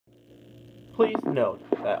Please note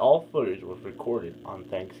that all footage was recorded on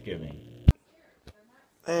Thanksgiving.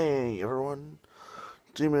 Hey everyone,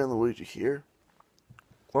 G-Man Luigi here.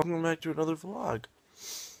 Welcome back to another vlog.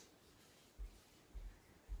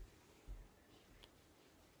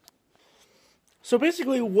 So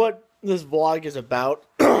basically what this vlog is about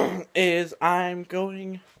is I'm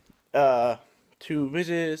going to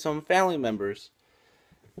visit some family members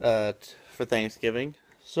for Thanksgiving.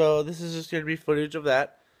 So this is just going to be footage of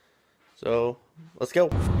that. So let's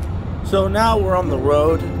go. So now we're on the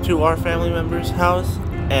road to our family member's house,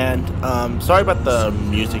 and sorry about the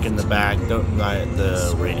music in the back.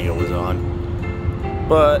 The radio was on,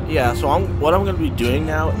 but yeah. So what I'm going to be doing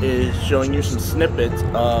now is showing you some snippets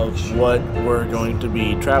of what we're going to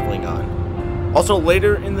be traveling on. Also,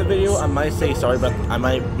 later in the video, I might say sorry about. I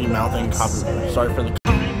might be mouthing copyright. Sorry for the.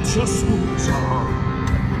 Just moves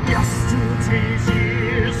on. Yesterday's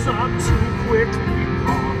years are too quickly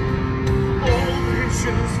gone. All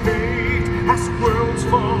visions fade as worlds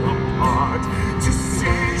fall apart.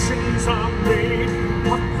 Decisions are made,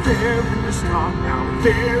 but they're in the start now.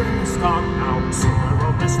 They're in the start now. Sooner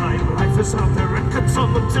or this night, life is out there and cuts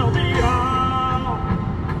on them. Tell me how.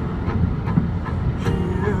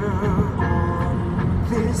 Here on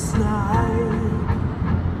this night.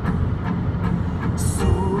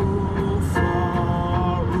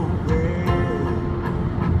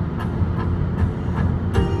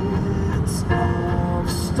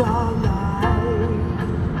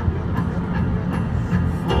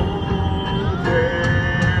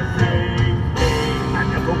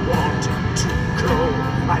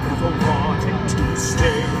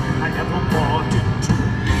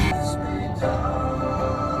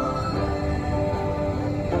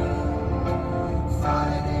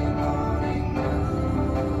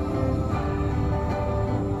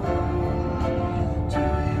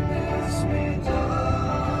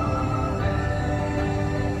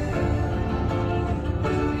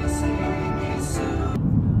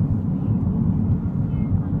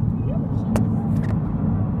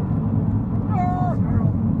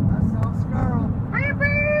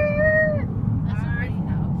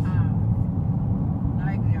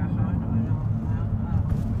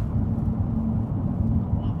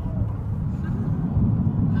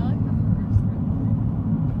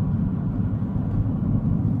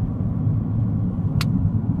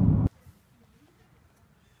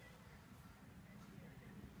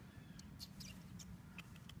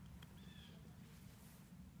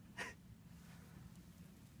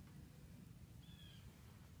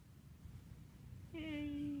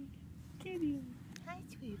 Hey, kitty. Hi,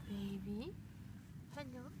 sweet baby.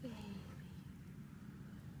 Hello, baby.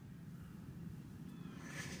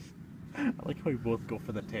 I like how we both go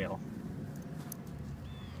for the tail.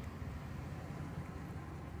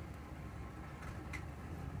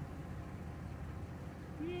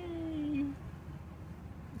 Yay!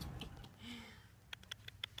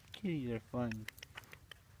 Kitties are fun.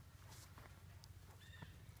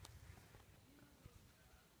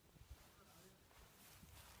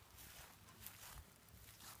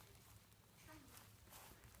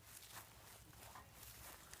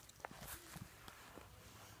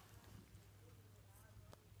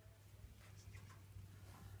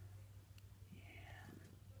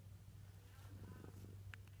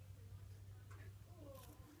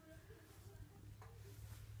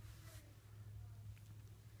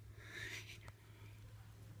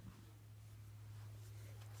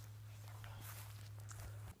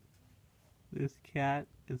 This cat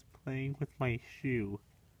is playing with my shoe.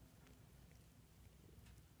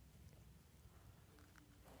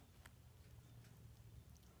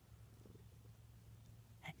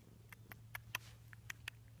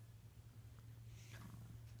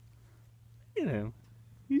 Look at him.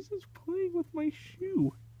 He's just playing with my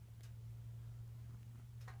shoe.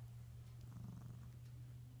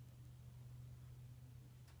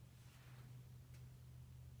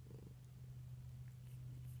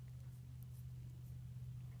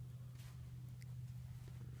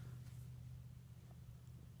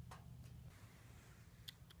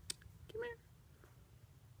 Come here.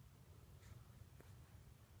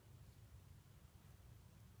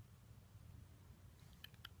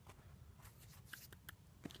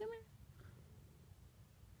 Come here.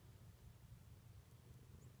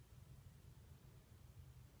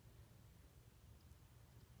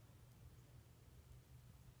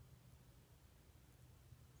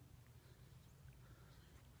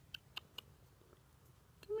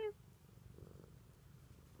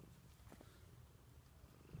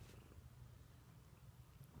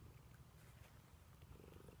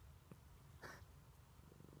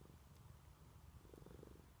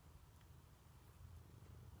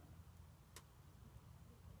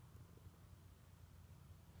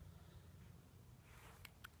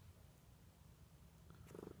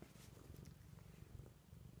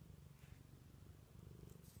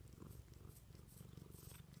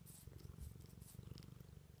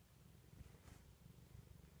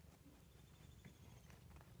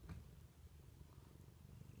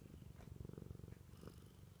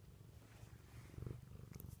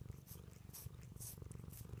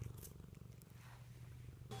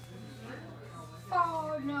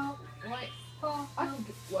 What? Paul, I can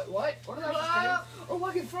get, what? What did I just say? Oh,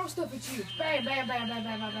 I can throw stuff at you. Bam, bam, bam, bam,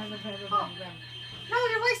 bam, bam, bam, bam, bam, bam, bam. no,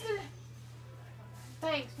 you're wasting it.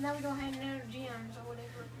 Thanks. Now we don't have no gems or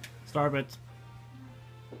whatever. Starbits.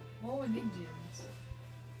 Oh, we need gems.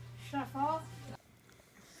 Should I fall?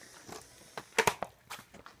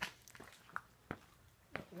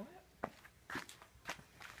 What?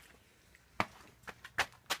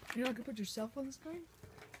 You're not gonna put yourself on the screen?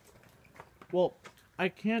 Well, I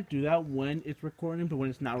can't do that when it's recording, but when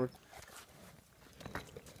it's not recording.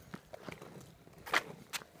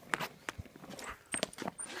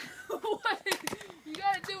 What? You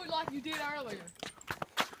gotta do it like you did earlier.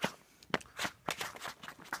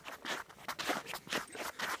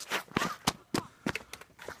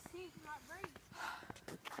 See, it's not great.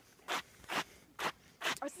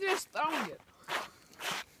 I see us throwing it.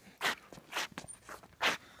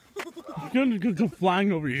 It's gonna come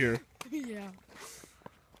flying over here. Yeah.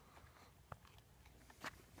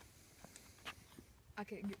 I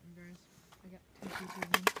can't get them, guys. I got 2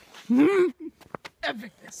 pieces.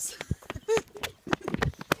 Epicness.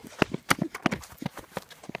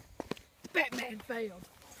 Batman failed.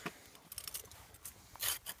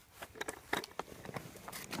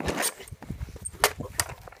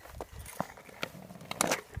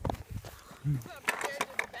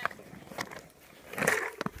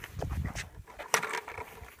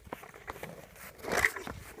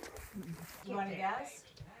 You want to guess?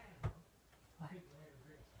 What?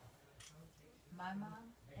 My mom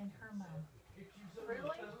and her mom.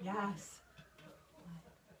 Really? Yes.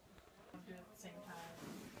 Do it at the same time.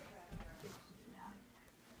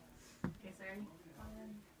 Okay, sorry.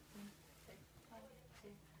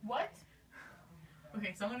 What?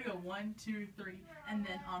 Okay, so I'm gonna go 1, 2, 3, and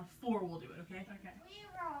then on 4 we'll do it. Okay. Okay.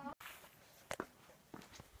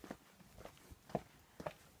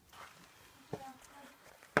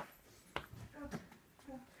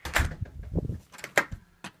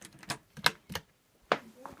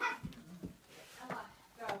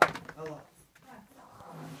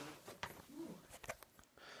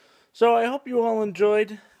 So I hope you all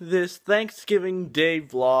enjoyed this Thanksgiving Day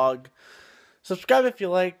vlog. Subscribe if you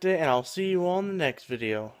liked it, and I'll see you all in the next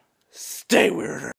video. Stay weirder!